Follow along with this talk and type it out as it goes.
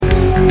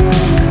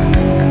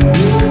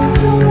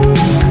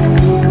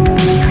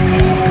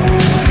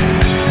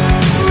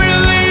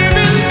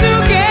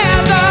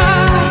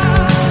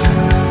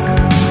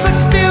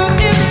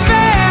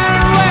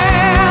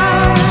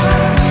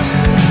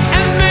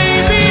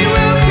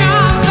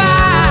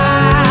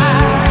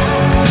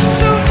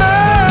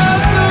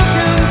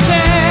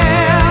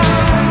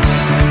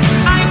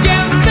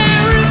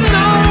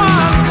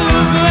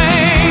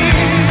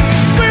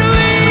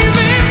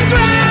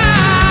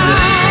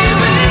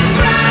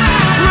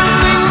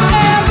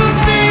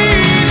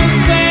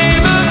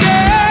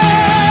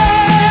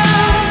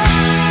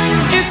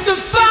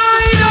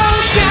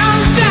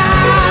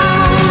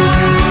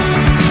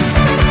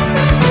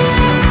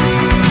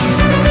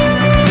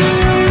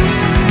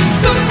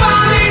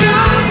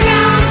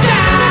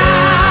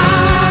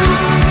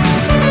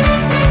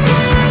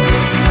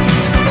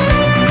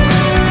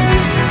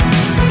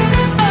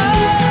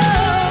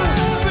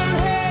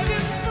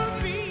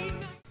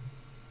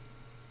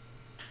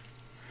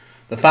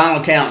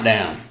final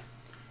countdown.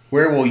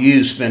 Where will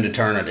you spend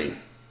eternity?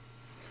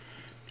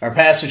 Our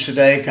passage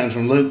today comes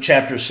from Luke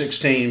chapter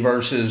 16,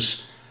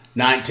 verses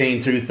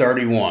 19 through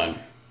 31.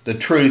 The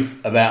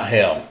truth about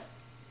hell.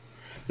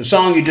 The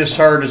song you just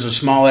heard is a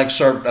small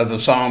excerpt of a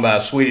song by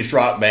a Swedish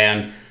rock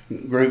band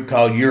group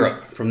called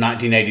Europe from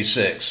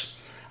 1986.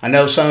 I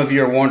know some of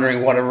you are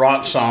wondering what a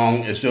rock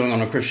song is doing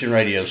on a Christian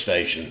radio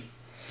station.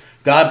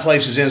 God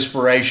places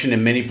inspiration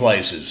in many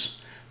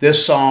places.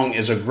 This song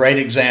is a great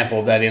example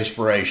of that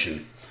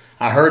inspiration.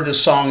 I heard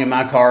this song in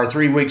my car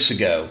 3 weeks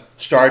ago,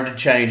 started to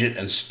change it,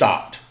 and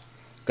stopped.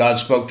 God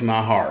spoke to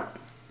my heart.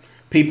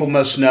 People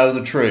must know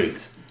the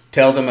truth.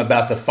 Tell them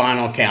about the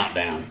final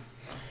countdown.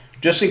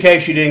 Just in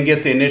case you didn't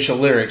get the initial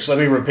lyrics, let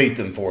me repeat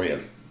them for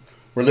you.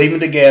 We're leaving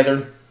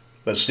together,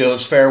 but still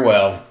it's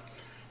farewell,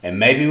 and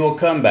maybe we'll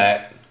come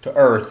back to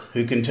earth,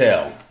 who can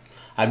tell?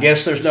 I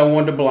guess there's no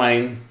one to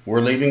blame.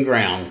 We're leaving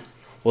ground.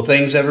 Will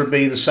things ever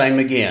be the same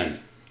again?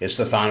 It's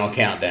the final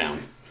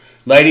countdown.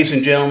 Ladies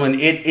and gentlemen,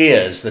 it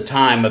is the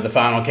time of the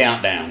final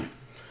countdown.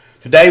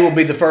 Today will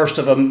be the first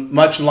of a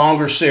much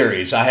longer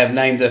series I have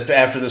named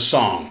after this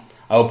song.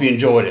 I hope you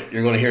enjoyed it.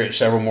 You're going to hear it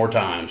several more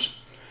times.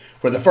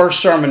 For the first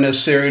sermon in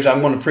this series,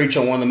 I'm going to preach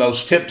on one of the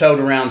most tiptoed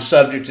around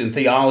subjects in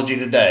theology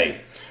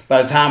today.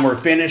 By the time we're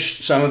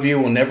finished, some of you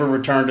will never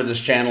return to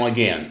this channel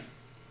again.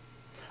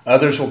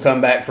 Others will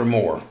come back for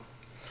more.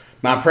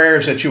 My prayer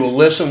is that you will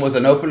listen with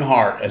an open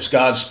heart as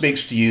God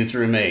speaks to you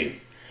through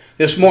me.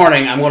 This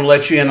morning, I'm going to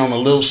let you in on a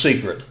little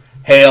secret.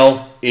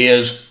 Hell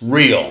is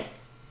real.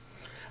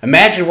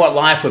 Imagine what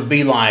life would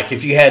be like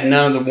if you had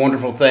none of the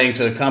wonderful things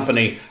that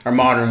accompany our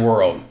modern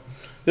world.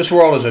 This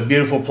world is a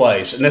beautiful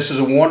place, and this is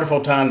a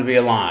wonderful time to be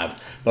alive.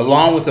 But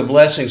along with the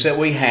blessings that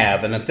we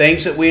have and the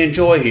things that we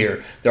enjoy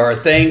here, there are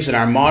things in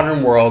our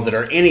modern world that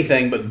are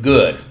anything but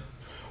good.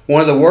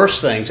 One of the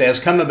worst things that has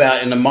come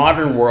about in the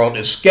modern world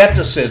is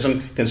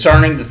skepticism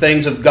concerning the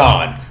things of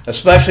God,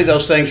 especially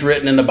those things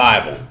written in the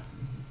Bible.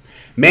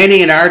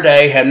 Many in our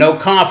day have no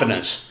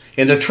confidence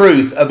in the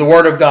truth of the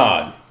Word of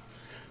God.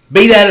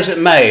 Be that as it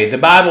may, the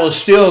Bible is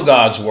still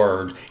God's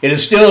Word. It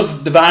is still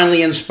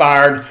divinely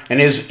inspired,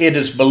 and it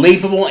is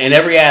believable in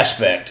every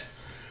aspect.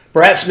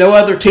 Perhaps no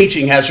other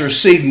teaching has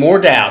received more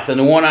doubt than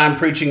the one I'm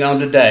preaching on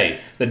today,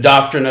 the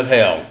doctrine of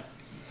hell.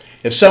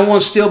 If someone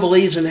still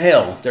believes in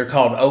hell, they're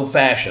called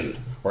old-fashioned,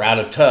 or out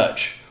of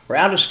touch, or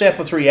out of step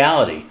with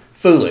reality,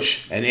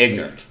 foolish and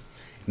ignorant.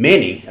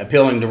 Many,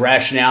 appealing to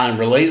rationale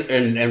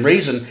and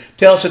reason,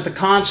 tell us that the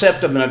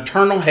concept of an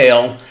eternal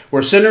hell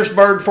where sinners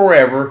burn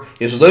forever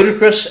is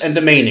ludicrous and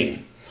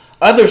demeaning.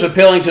 Others,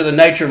 appealing to the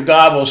nature of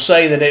God, will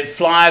say that it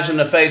flies in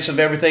the face of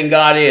everything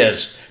God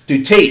is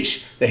to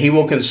teach that He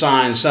will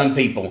consign some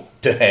people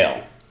to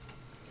hell.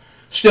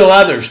 Still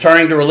others,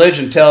 turning to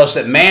religion, tell us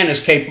that man is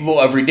capable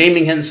of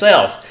redeeming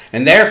himself,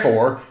 and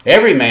therefore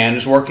every man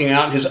is working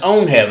out his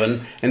own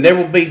heaven, and there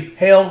will be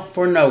hell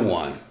for no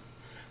one.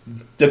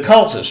 The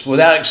cultists,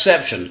 without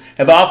exception,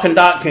 have all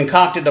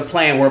concocted a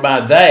plan whereby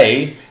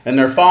they and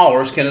their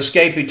followers can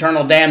escape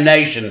eternal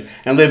damnation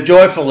and live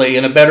joyfully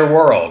in a better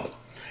world.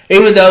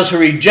 Even those who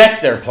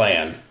reject their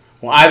plan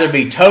will either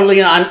be totally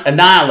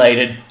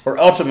annihilated or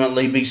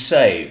ultimately be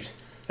saved.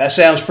 That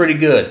sounds pretty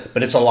good,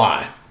 but it's a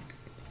lie.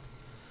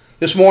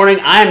 This morning,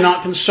 I am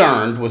not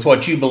concerned with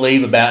what you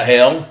believe about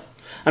hell.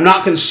 I'm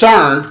not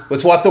concerned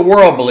with what the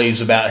world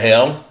believes about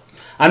hell.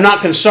 I'm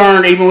not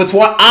concerned even with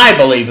what I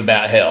believe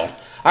about hell.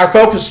 Our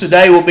focus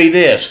today will be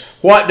this: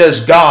 what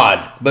does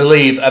God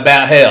believe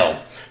about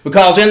hell?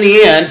 Because in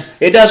the end,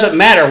 it doesn't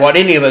matter what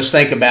any of us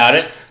think about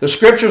it. The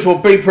Scriptures will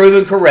be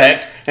proven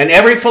correct, and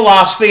every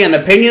philosophy and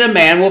opinion of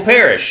man will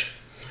perish.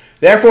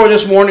 Therefore,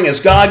 this morning, as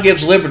God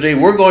gives liberty,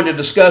 we're going to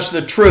discuss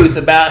the truth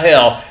about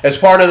hell as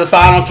part of the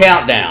final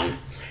countdown.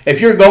 If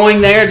you're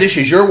going there, this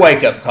is your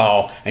wake-up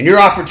call and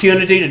your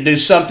opportunity to do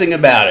something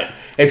about it.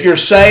 If you're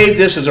saved,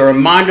 this is a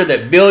reminder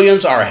that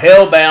billions are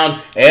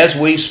hell-bound as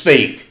we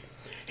speak.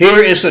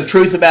 Here is the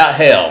truth about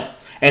hell.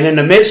 And in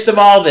the midst of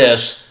all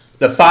this,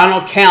 the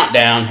final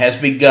countdown has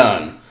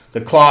begun.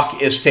 The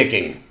clock is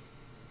ticking.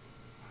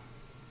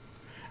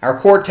 Our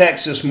core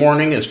text this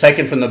morning is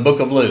taken from the book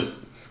of Luke,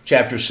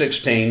 chapter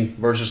 16,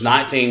 verses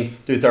 19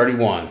 through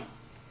 31.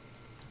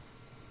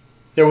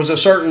 There was a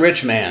certain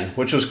rich man,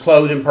 which was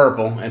clothed in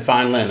purple and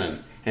fine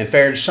linen, and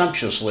fared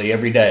sumptuously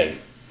every day.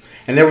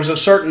 And there was a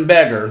certain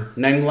beggar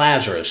named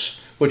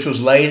Lazarus, which was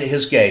laid at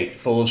his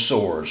gate, full of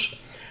sores,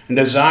 and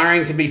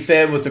desiring to be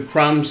fed with the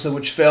crumbs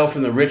which fell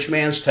from the rich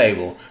man's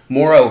table.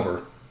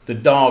 Moreover, the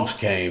dogs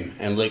came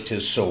and licked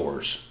his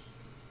sores.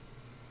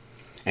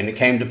 And it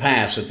came to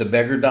pass that the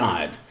beggar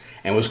died,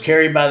 and was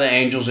carried by the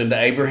angels into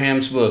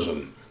Abraham's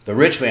bosom. The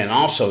rich man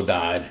also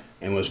died,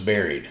 and was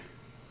buried.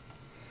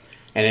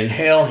 And in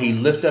hell he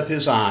lift up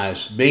his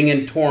eyes, being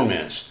in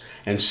torments,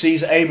 and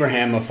sees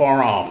Abraham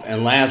afar off,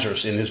 and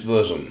Lazarus in his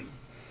bosom.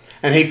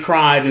 And he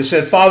cried and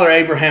said, Father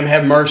Abraham,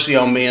 have mercy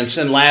on me, and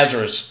send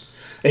Lazarus,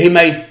 that he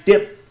may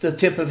dip the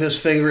tip of his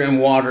finger in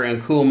water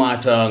and cool my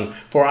tongue,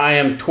 for I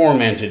am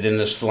tormented in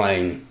this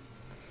flame.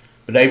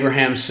 But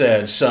Abraham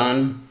said,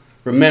 Son,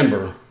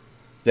 remember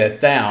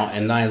that thou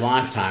in thy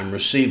lifetime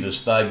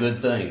receivest thy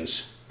good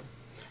things,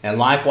 and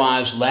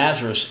likewise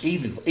Lazarus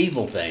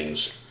evil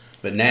things,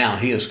 but now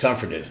he is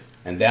comforted,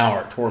 and thou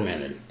art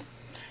tormented.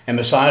 And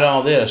beside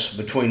all this,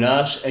 between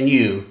us and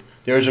you,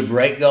 there is a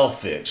great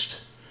gulf fixed,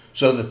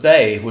 so that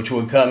they which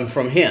would come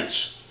from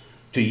hence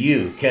to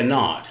you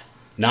cannot,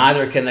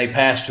 neither can they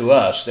pass to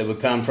us that would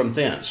come from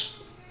thence.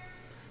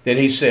 Then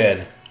he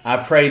said, I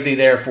pray thee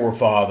therefore,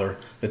 Father,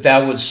 that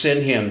thou wouldst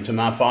send him to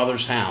my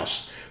father's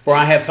house, for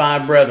I have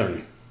 5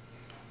 brethren,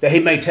 that he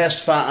may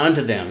testify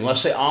unto them,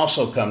 lest they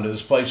also come to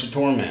this place of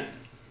torment.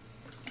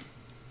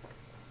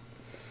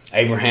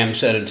 Abraham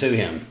said unto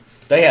him,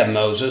 They have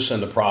Moses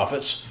and the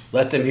prophets,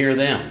 let them hear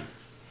them.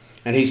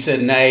 And he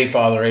said, Nay,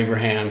 Father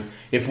Abraham,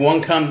 if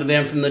one come to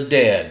them from the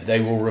dead,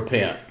 they will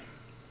repent.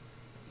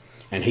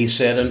 And he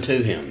said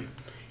unto him,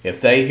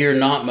 If they hear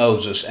not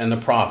Moses and the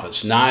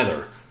prophets,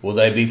 neither will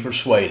they be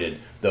persuaded,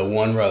 though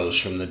one rose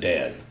from the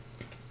dead.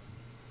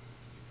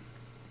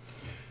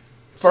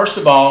 First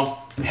of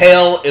all,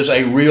 hell is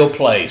a real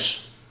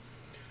place.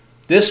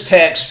 This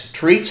text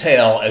treats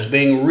hell as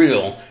being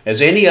real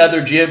as any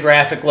other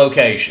geographic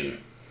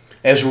location,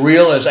 as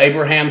real as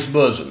Abraham's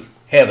bosom,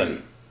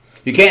 heaven.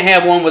 You can't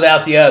have one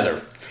without the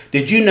other.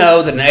 Did you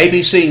know that an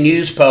ABC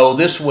News poll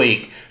this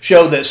week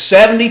showed that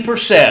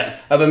 70%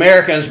 of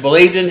Americans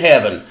believed in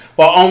heaven,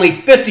 while only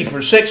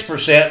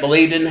 56%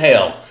 believed in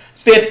hell?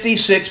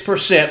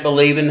 56%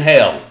 believe in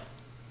hell.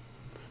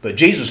 But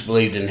Jesus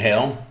believed in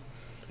hell,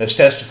 as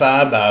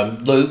testified by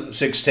Luke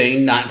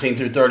 16, 19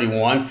 through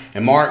 31,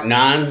 and Mark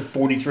 9,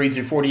 43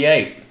 through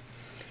 48.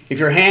 If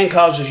your hand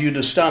causes you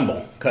to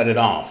stumble, cut it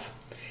off.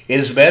 It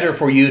is better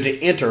for you to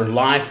enter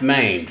life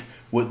maimed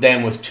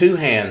than with 2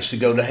 hands to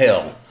go to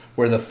hell,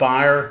 where the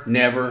fire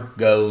never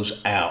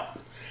goes out.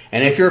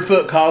 And if your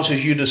foot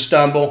causes you to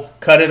stumble,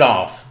 cut it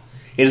off.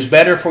 It is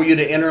better for you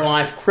to enter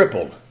life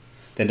crippled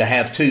than to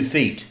have 2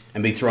 feet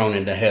and be thrown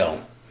into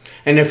hell.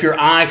 And if your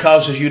eye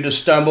causes you to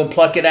stumble,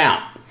 pluck it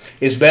out.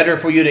 It is better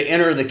for you to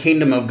enter the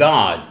kingdom of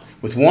God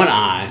with 1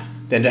 eye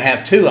than to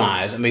have 2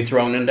 eyes and be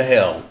thrown into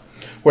hell,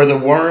 where the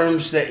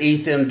worms that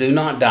eat them do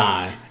not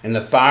die, and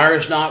the fire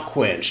is not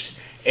quenched.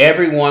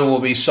 Everyone will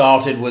be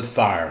salted with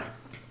fire.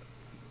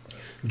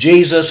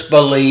 Jesus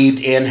believed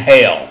in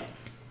hell.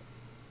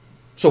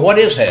 So what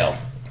is hell?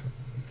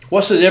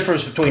 What's the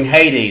difference between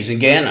Hades and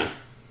Gehenna?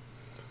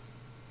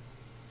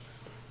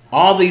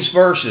 All these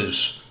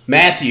verses,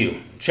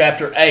 Matthew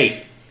chapter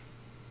 8,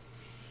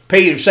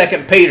 2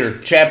 Peter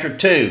chapter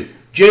 2,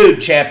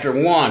 Jude chapter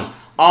 1,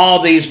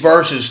 all these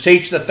verses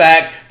teach the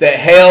fact that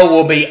hell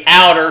will be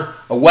outer,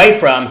 away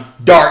from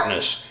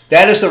darkness.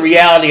 That is the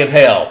reality of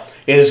hell.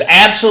 It is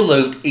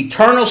absolute,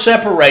 eternal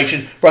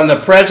separation from the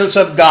presence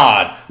of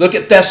God. Look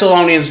at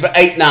Thessalonians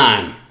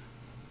 8:9.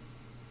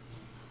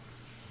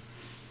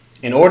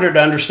 In order to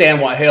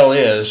understand what hell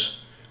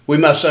is, we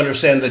must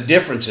understand the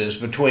differences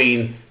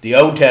between the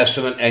Old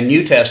Testament and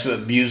New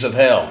Testament views of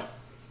hell.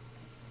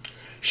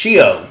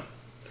 Sheol.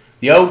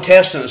 The Old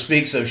Testament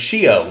speaks of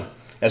Sheol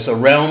as the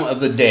realm of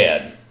the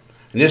dead,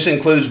 and this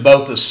includes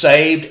both the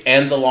saved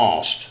and the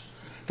lost.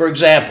 For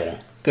example,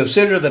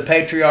 consider the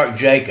patriarch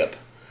Jacob,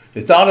 who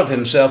thought of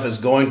himself as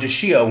going to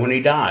Sheol when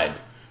he died.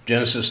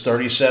 Genesis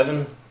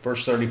 37,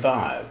 verse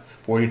 35,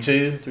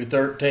 42 through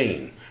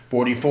 13,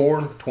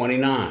 44,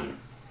 29.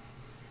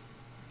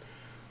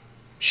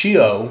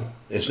 Sheol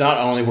is not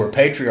only where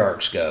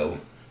patriarchs go,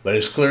 but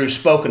is clearly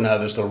spoken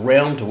of as the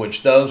realm to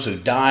which those who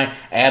die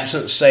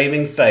absent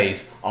saving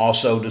faith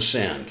also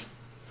descend.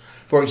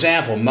 For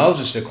example,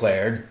 Moses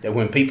declared that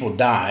when people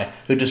die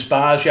who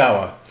despise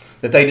Yahweh,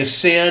 that they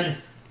descend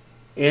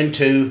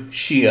into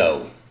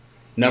Sheol.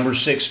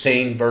 Numbers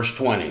 16, verse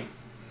 20.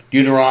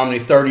 Deuteronomy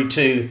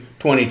 32,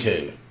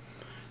 22.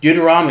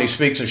 Deuteronomy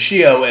speaks of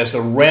Sheol as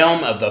the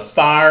realm of the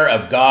fire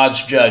of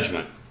God's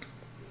judgment.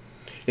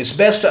 It's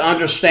best to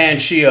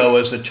understand Sheol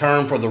as the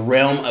term for the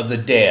realm of the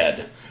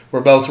dead,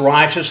 where both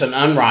righteous and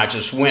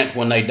unrighteous went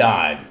when they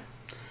died.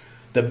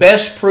 The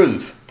best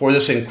proof for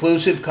this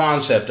inclusive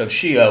concept of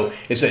Sheol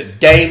is that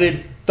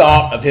David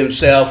thought of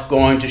himself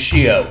going to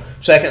Sheol.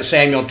 2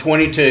 Samuel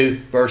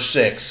 22, verse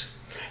 6.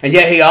 And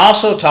yet he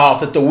also taught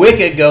that the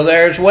wicked go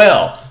there as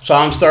well.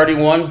 Psalms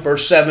 31,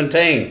 verse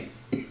 17.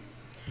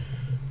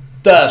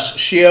 Thus,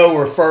 Sheol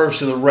refers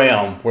to the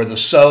realm where the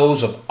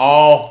souls of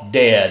all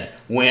dead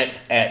went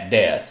at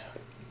death.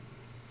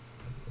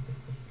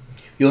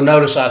 You'll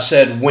notice I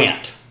said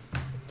went.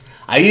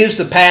 I used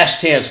the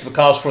past tense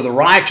because for the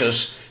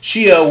righteous,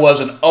 Sheol was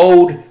an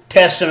Old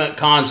Testament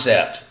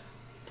concept.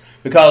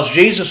 Because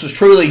Jesus was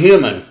truly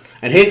human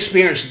and he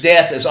experienced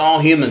death as all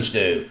humans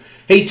do,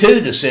 he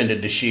too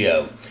descended to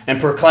Sheol and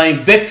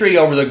proclaimed victory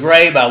over the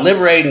grave by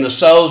liberating the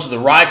souls of the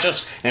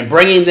righteous and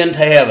bringing them to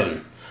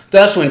heaven.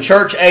 Thus, when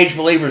church-age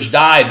believers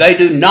die, they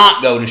do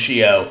not go to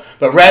Sheol,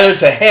 but rather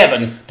to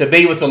heaven to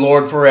be with the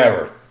Lord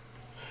forever.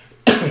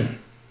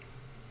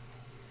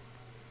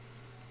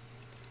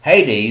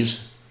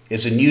 Hades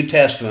is a New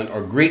Testament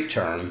or Greek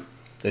term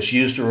that's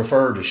used to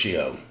refer to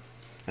Sheol.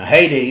 Now,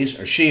 Hades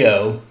or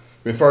Sheol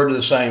refer to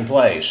the same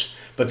place,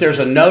 But there's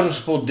a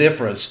noticeable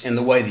difference in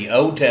the way the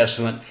Old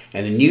Testament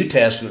and the New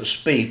Testament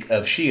speak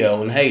of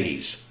Sheol and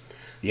Hades.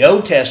 The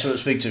Old Testament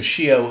speaks of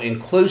Sheol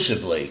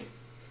inclusively,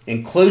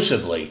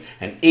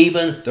 and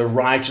even the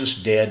righteous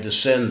dead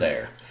descend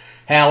there.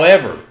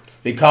 However,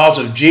 because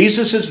of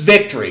Jesus'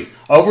 victory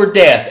over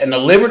death and the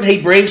liberty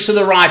he brings to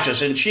the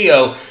righteous in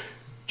Sheol,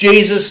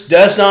 Jesus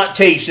does not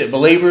teach that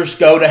believers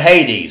go to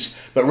Hades,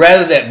 but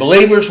rather that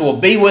believers will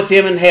be with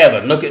him in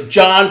heaven. Look at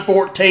John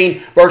 14,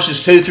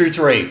 verses 2 through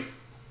 3.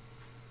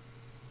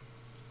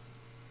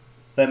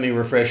 Let me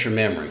refresh your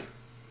memory.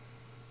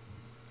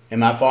 In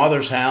my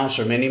Father's house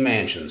are many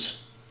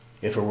mansions.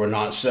 If it were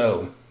not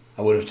so,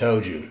 I would have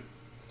told you.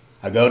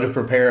 I go to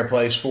prepare a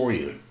place for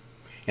you.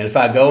 And if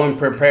I go and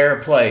prepare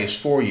a place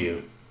for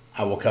you,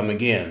 I will come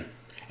again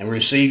and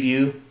receive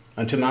you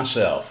unto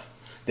myself,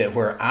 that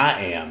where I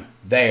am,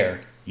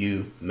 there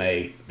you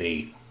may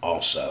be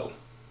also.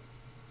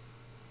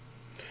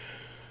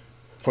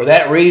 For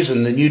that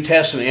reason, the New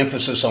Testament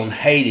emphasis on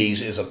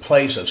Hades is a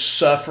place of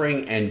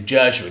suffering and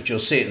judgment. You'll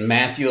see it in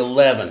Matthew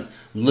 11,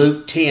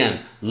 Luke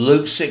 10,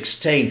 Luke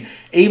 16.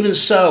 Even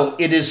so,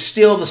 it is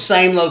still the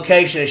same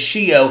location as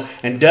Sheol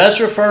and does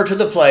refer to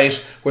the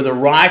place where the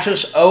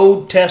righteous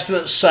Old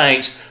Testament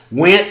saints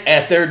went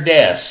at their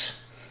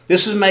deaths.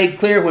 This is made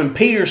clear when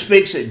Peter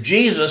speaks that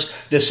Jesus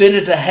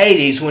descended to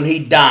Hades when he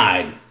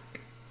died,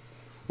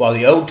 while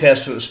the Old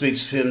Testament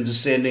speaks of him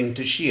descending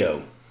to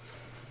Sheol.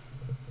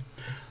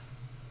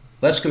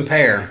 Let's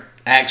compare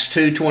Acts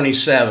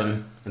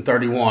 2:27 and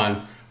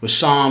 31 with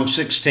Psalm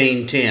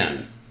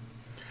 16:10.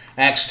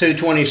 Acts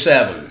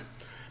 2:27.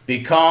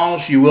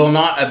 Because you will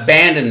not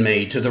abandon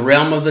me to the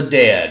realm of the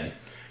dead,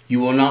 you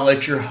will not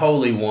let your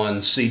Holy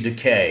One see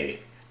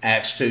decay.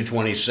 Acts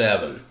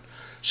 2:27.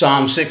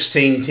 Psalm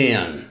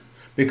 16:10.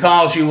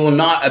 Because you will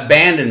not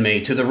abandon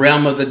me to the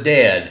realm of the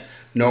dead,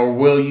 nor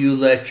will you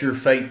let your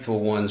faithful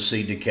one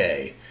see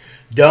decay.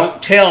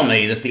 Don't tell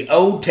me that the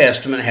Old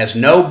Testament has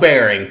no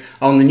bearing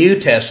on the New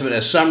Testament,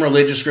 as some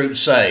religious groups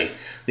say.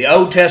 The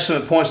Old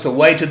Testament points the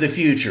way to the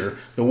future,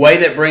 the way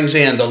that brings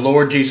in the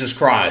Lord Jesus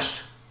Christ.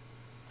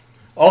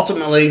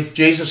 Ultimately,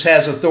 Jesus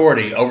has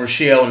authority over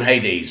Sheol and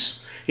Hades.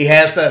 He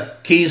has the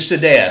keys to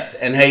death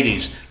and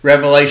Hades,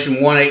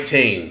 Revelation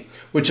 1:18,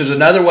 which is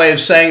another way of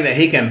saying that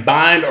he can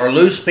bind or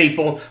loose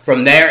people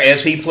from there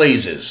as he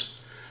pleases.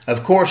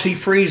 Of course, he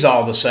frees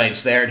all the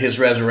saints there at his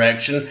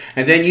resurrection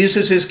and then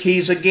uses his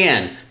keys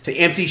again to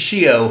empty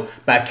Sheol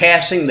by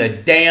casting the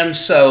damned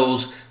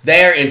souls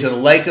there into the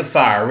lake of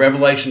fire.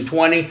 Revelation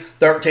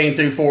 20:13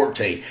 through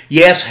 14.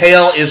 Yes,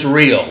 hell is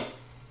real.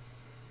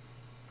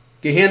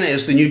 Gehenna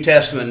is the New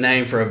Testament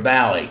name for a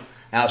valley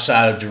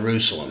outside of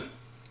Jerusalem.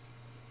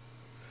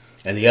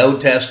 In the Old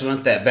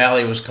Testament, that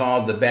valley was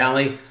called the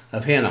Valley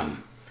of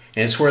Hinnom,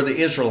 and it's where the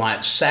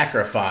Israelites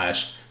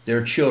sacrificed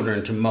their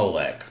children to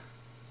Molech.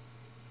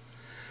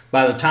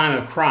 By the time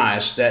of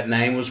Christ, that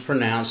name was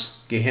pronounced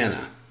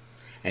Gehenna,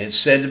 and it's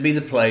said to be the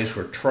place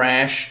where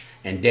trash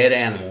and dead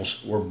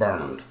animals were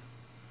burned.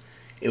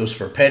 It was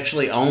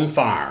perpetually on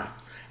fire,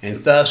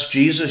 and thus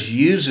Jesus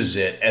uses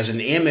it as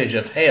an image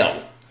of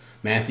hell.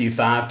 Matthew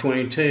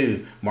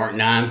 5:22, Mark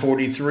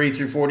 9:43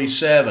 through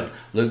 47,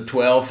 Luke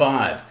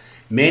 12:5.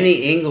 Many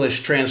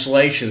English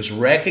translations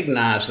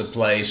recognize the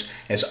place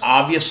as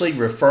obviously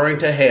referring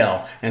to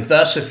hell, and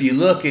thus if you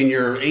look in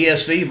your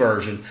ESV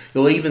version,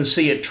 you'll even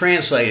see it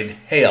translated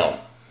hell.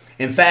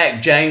 In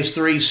fact, James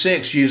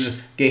 3:6 uses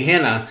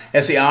Gehenna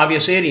as the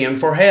obvious idiom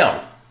for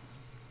hell.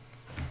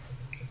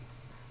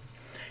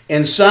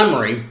 In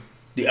summary,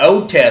 the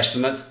Old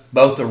Testament,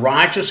 both the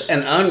righteous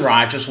and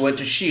unrighteous went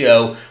to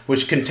Sheol,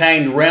 which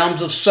contained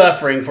realms of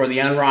suffering for the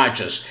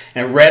unrighteous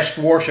and rest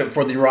worship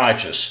for the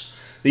righteous.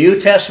 The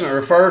New Testament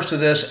refers to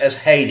this as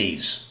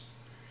Hades.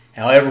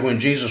 However, when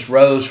Jesus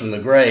rose from the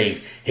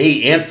grave,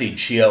 he emptied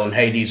Sheol and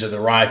Hades of the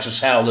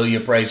righteous.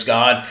 Hallelujah, praise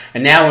God.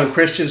 And now when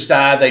Christians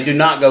die, they do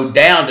not go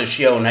down to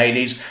Sheol and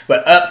Hades,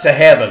 but up to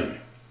heaven.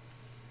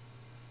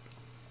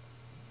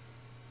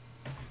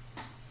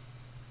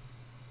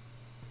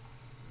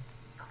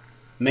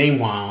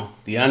 Meanwhile,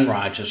 the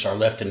unrighteous are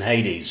left in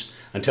Hades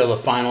until the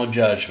final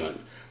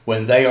judgment,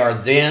 when they are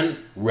then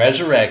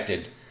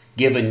resurrected,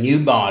 given new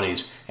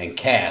bodies, and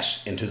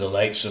cast into the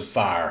lakes of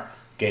fire,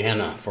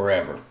 Gehenna,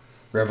 forever.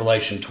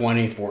 Revelation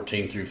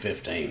 20:14 through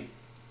 15.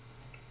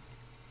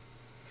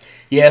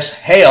 Yes,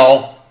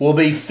 hell will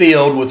be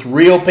filled with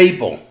real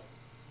people.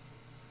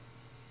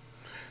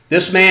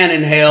 This man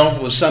in hell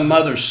was some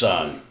mother's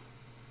son.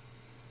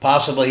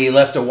 Possibly he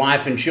left a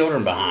wife and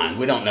children behind.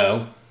 We don't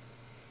know.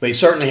 But he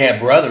certainly had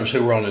brothers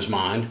who were on his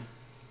mind.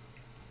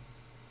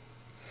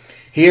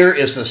 Here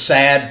is the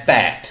sad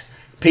fact.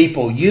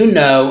 People you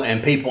know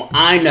and people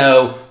I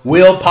know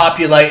will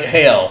populate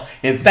hell.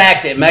 In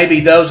fact, it may be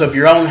those of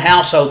your own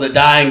household that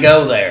die and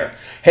go there.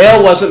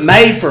 Hell wasn't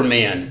made for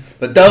men,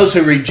 but those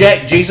who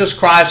reject Jesus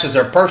Christ as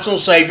their personal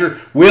Savior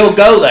will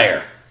go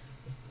there.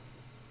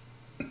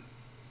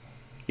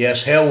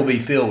 Yes, hell will be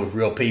filled with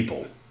real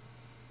people.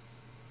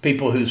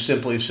 People who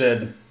simply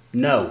said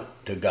no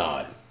to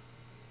God.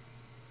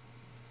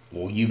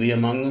 Will you be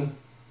among them?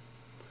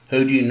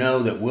 Who do you know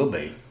that will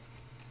be?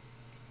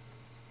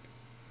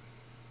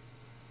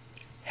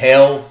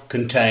 Hell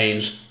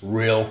contains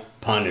real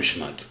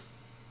punishment.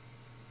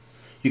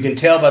 You can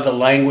tell by the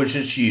language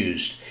that's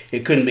used.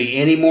 It couldn't be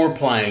any more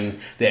plain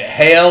that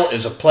hell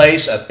is a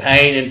place of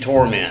pain and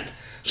torment.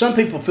 Some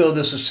people feel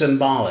this is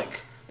symbolic.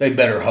 They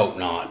better hope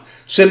not.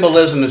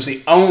 Symbolism is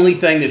the only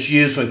thing that's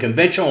used when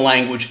conventional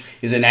language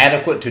is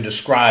inadequate to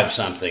describe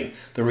something.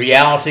 The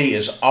reality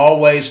is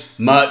always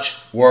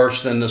much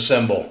worse than the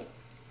symbol.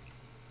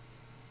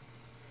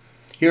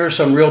 Here are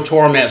some real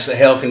torments that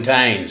hell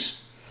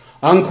contains.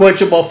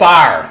 Unquenchable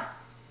fire.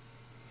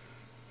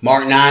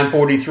 Mark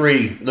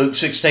 9:43, Luke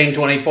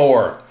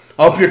 16:24.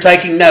 I hope you're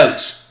taking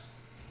notes.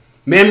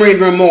 Memory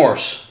and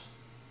remorse.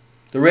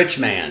 The rich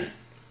man.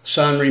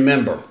 Son,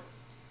 remember.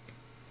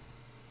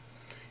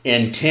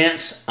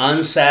 Intense,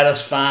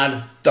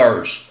 unsatisfied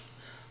thirst.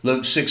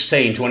 Luke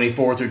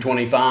 16:24 through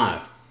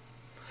 25.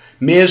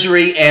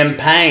 Misery and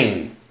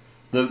pain.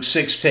 Luke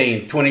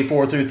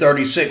 16:24 through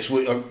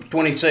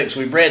 26.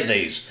 We've read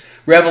these.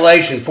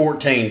 Revelation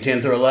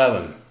 14:10 through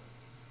 11.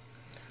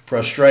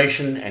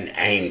 Frustration and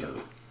anger.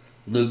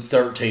 Luke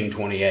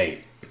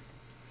 13:28.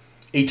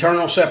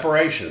 Eternal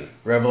separation.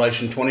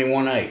 Revelation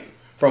 21:8.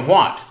 From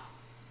what?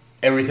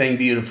 Everything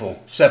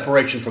beautiful.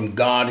 Separation from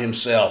God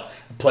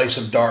himself. A place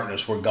of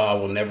darkness where God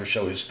will never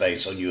show his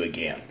face on you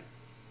again.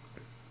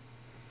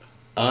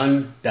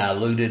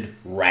 Undiluted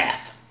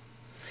wrath.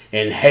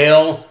 In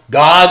hell,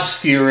 God's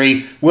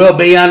fury will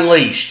be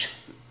unleashed.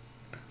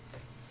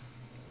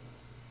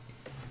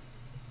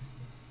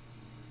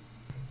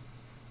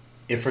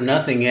 If for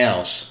nothing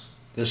else,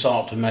 this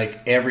ought to make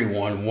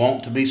everyone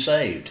want to be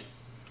saved.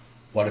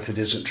 What if it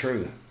isn't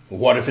true?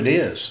 What if it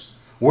is?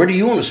 Where do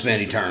you want to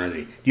spend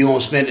eternity? Do you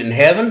want to spend it in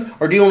heaven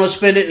or do you want to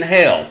spend it in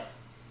hell?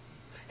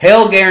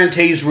 Hell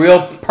guarantees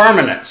real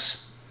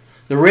permanence.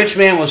 The rich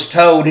man was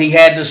told he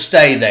had to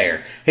stay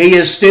there. He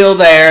is still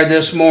there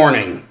this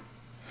morning.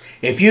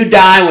 If you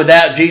die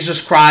without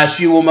Jesus Christ,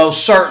 you will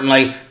most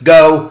certainly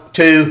go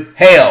to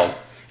hell.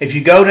 If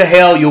you go to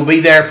hell, you'll be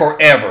there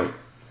forever,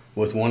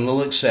 with one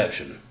little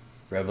exception.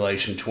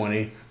 Revelation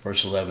 20,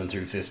 verse 11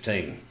 through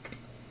 15.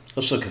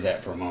 Let's look at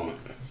that for a moment.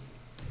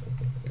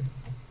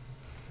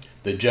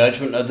 The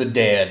judgment of the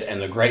dead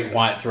and the great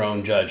white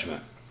throne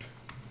judgment.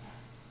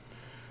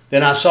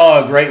 Then I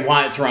saw a great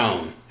white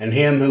throne, and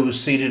him who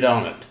was seated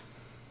on it.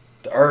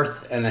 The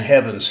earth and the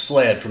heavens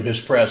fled from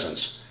his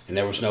presence, and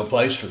there was no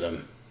place for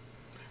them.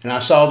 And I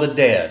saw the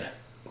dead,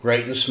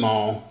 great and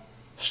small,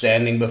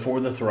 standing before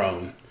the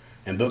throne,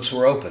 and books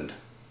were opened.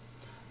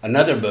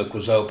 Another book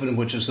was opened,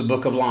 which is the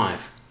book of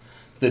life.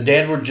 The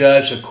dead were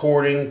judged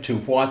according to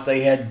what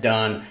they had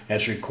done,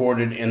 as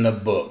recorded in the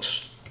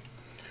books.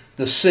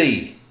 The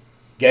sea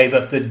gave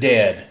up the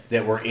dead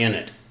that were in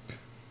it.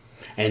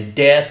 And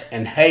death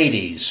and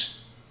Hades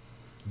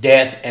gave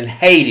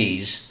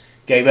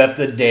up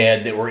the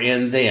dead that were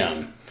in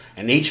them.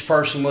 And each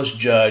person was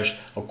judged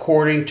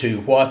according to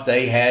what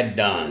they had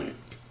done.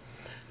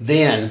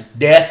 Then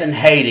death and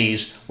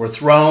Hades were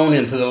thrown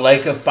into the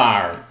lake of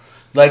fire.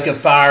 Lake of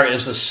fire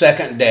is the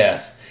second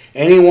death.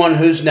 Anyone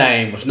whose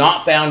name was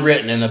not found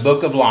written in the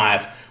book of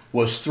life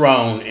was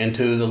thrown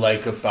into the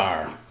lake of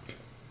fire.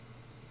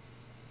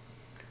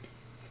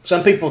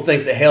 Some people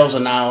think that hell's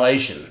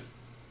annihilation.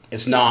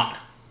 It's not.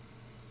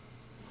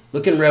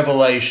 Look in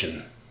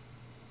Revelation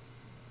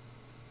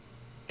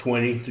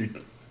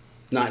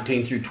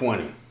 19 through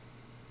 20.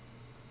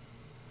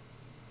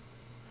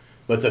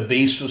 But the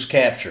beast was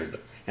captured,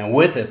 and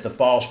with it the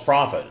false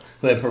prophet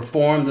who had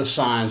performed the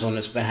signs on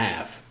its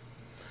behalf.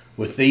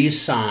 With these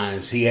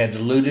signs he had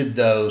deluded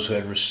those who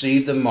had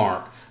received the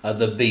mark of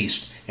the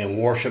beast and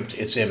worshipped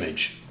its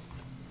image.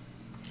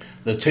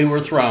 The two were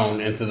thrown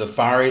into the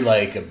fiery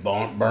lake of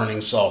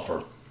burning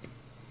sulfur.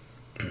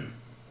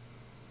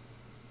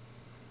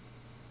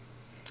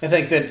 I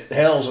think that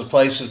hell's a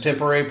place of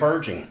temporary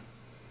purging.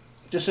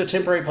 Just a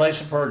temporary place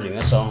of purging,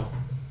 that's all.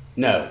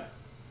 No.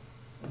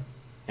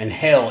 And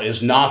hell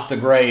is not the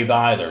grave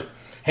either.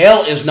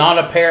 Hell is not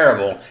a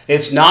parable.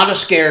 It's not a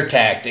scare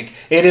tactic.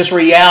 It is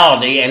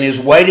reality and is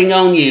waiting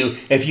on you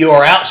if you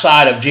are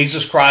outside of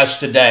Jesus Christ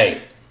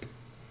today.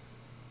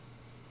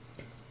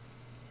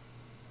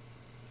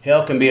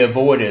 Hell can be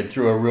avoided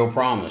through a real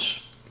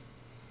promise.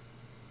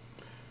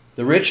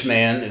 The rich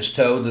man is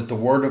told that the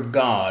Word of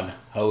God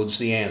holds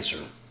the answer.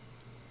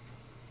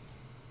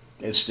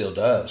 It still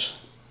does.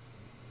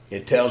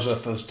 It tells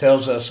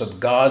us of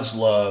God's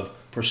love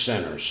for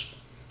sinners.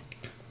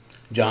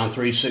 John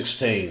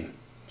 3:16.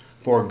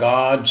 For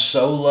God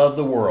so loved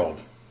the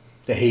world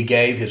that he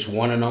gave his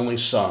one and only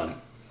Son,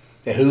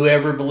 that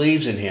whoever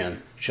believes in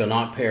him shall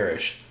not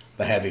perish,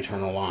 but have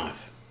eternal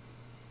life.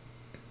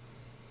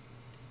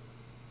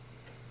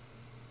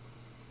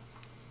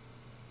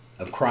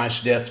 Of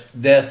Christ's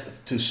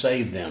death to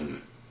save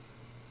them.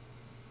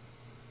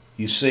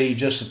 You see,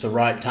 just at the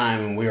right time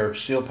when we are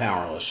still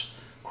powerless,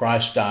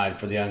 Christ died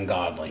for the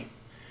ungodly.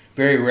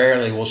 Very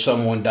rarely will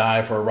someone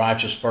die for a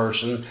righteous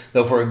person,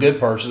 though for a good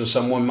person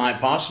someone might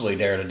possibly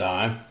dare to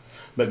die.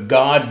 but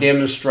God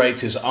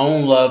demonstrates his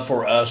own love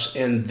for us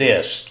in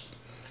this.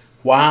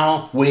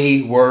 While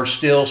we were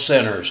still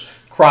sinners,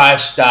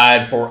 Christ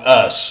died for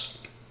us.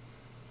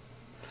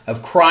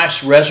 Of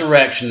Christ's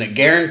resurrection that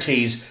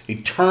guarantees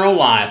eternal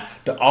life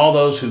to all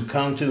those who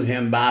come to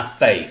him by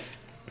faith.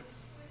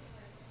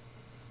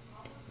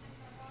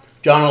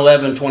 John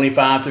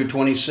 11:25 through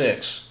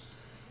 26.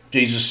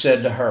 Jesus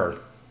said to her,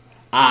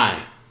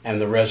 I am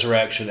the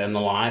resurrection and the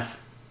life.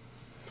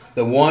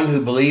 The one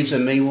who believes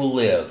in me will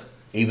live,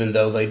 even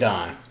though they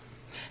die.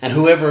 And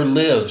whoever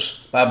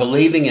lives by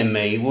believing in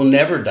me will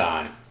never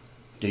die.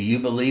 Do you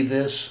believe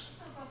this?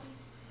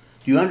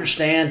 Do you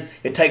understand?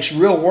 It takes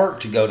real work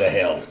to go to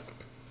hell.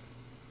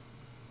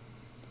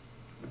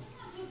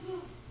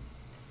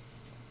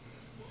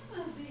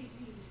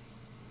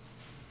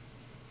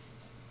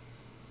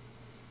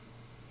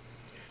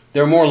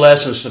 There are more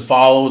lessons to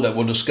follow that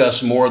we'll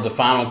discuss more of the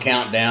final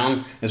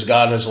countdown as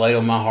God has laid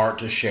on my heart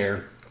to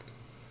share.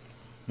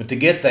 But to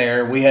get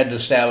there, we had to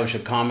establish a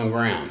common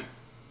ground.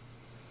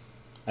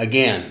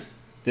 Again,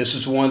 this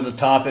is one of the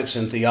topics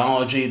in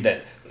theology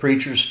that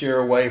preachers steer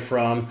away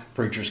from,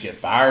 preachers get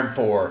fired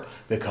for,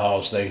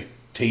 because they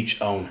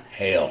teach on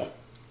hell.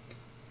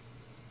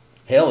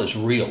 Hell is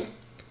real.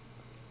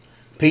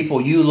 People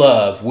you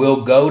love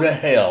will go to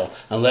hell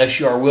unless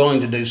you are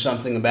willing to do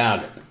something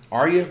about it.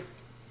 Are you?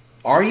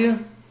 Are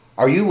you?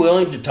 Are you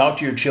willing to talk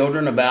to your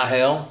children about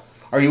hell?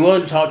 Are you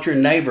willing to talk to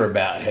your neighbor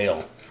about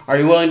hell? Are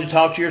you willing to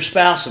talk to your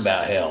spouse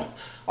about hell?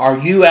 Are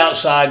you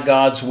outside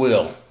God's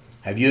will?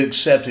 Have you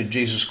accepted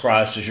Jesus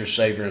Christ as your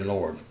Savior and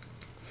Lord?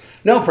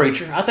 No,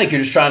 preacher, I think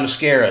you're just trying to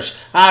scare us.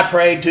 I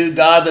pray to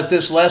God that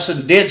this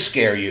lesson did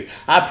scare you.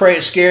 I pray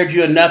it scared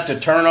you enough to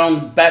turn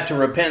on back to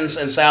repentance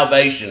and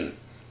salvation.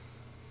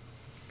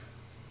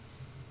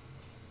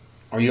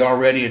 Are you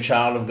already a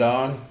child of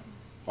God?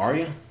 Are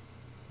you?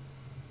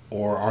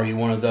 Or are you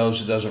one of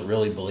those that doesn't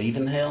really believe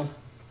in hell?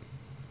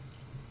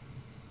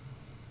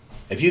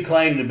 If you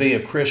claim to be a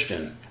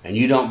Christian and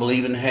you don't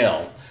believe in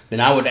hell, then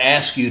I would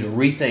ask you to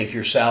rethink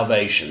your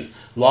salvation.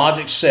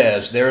 Logic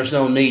says there is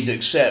no need to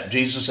accept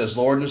Jesus as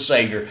Lord and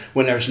Savior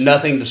when there's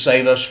nothing to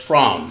save us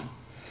from.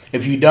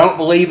 If you don't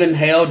believe in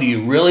hell, do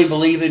you really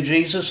believe in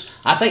Jesus?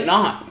 I think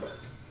not.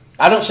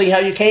 I don't see how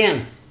you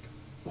can.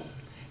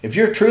 If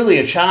you're truly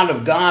a child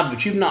of God,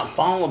 but you've not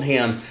followed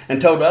him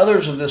and told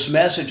others of this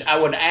message, I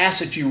would ask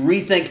that you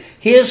rethink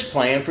his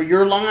plan for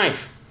your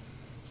life.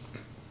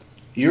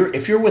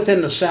 If you're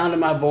within the sound of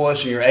my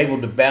voice and you're able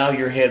to bow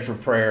your head for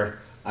prayer,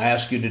 I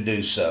ask you to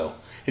do so.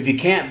 If you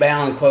can't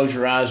bow and close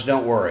your eyes,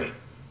 don't worry.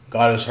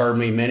 God has heard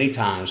me many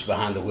times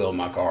behind the wheel of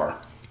my car.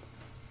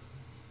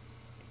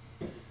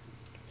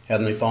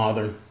 Heavenly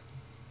Father,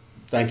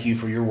 thank you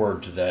for your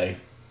word today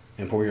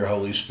and for your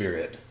Holy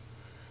Spirit.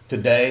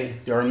 Today,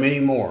 there are many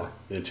more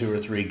than 2 or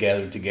 3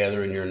 gathered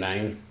together in your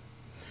name.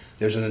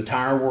 There's an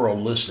entire world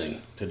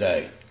listening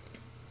today.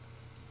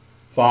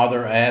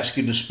 Father, I ask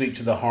you to speak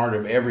to the heart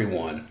of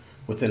everyone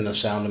within the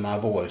sound of my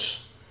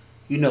voice.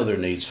 You know their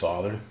needs,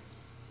 Father.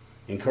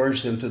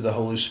 Encourage them through the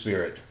Holy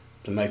Spirit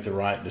to make the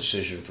right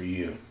decision for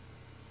you.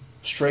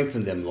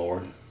 Strengthen them,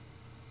 Lord.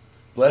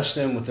 Bless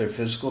them with their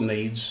physical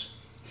needs,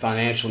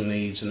 financial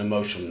needs, and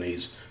emotional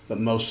needs, but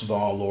most of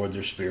all, Lord,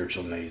 their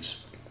spiritual needs.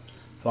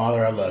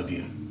 Father, I love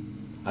you.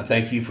 I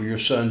thank you for your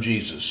Son,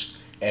 Jesus.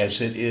 As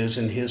it is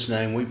in his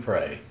name we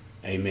pray.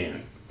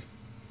 Amen.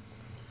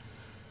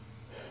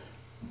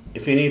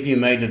 If any of you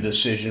made a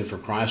decision for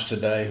Christ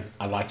today,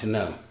 I'd like to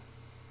know.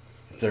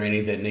 If there are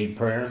any that need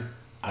prayer,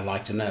 I'd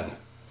like to know.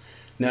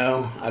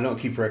 No, I don't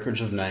keep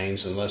records of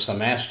names unless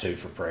I'm asked to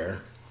for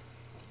prayer.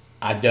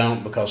 I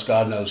don't because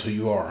God knows who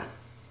you are.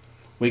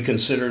 We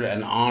consider it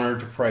an honor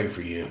to pray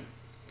for you.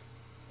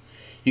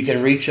 You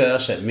can reach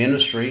us at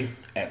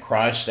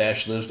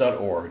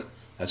ministry@christ-lives.org.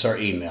 That's our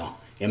email,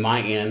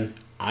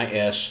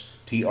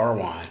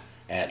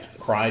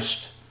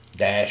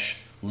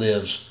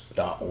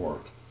 ministry@christ-lives.org.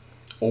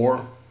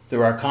 Or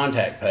through our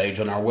contact page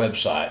on our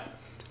website,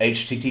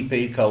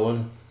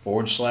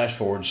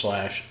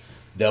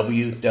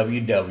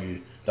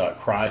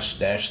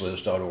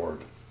 http://www.christ-lives.org.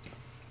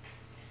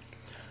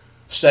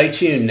 Stay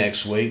tuned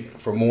next week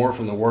for more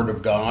from the Word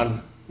of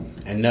God,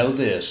 and know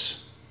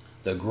this: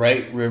 the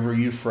great river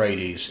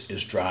Euphrates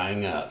is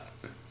drying up.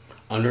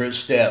 Under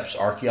its depths,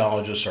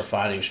 archaeologists are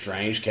finding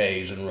strange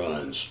caves and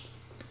ruins.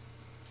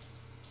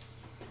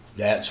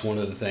 That's one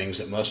of the things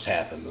that must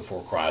happen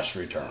before Christ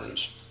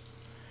returns.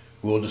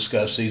 We'll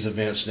discuss these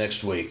events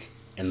next week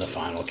in the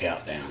final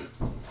countdown.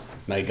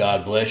 May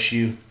God bless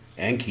you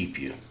and keep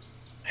you.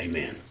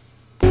 Amen.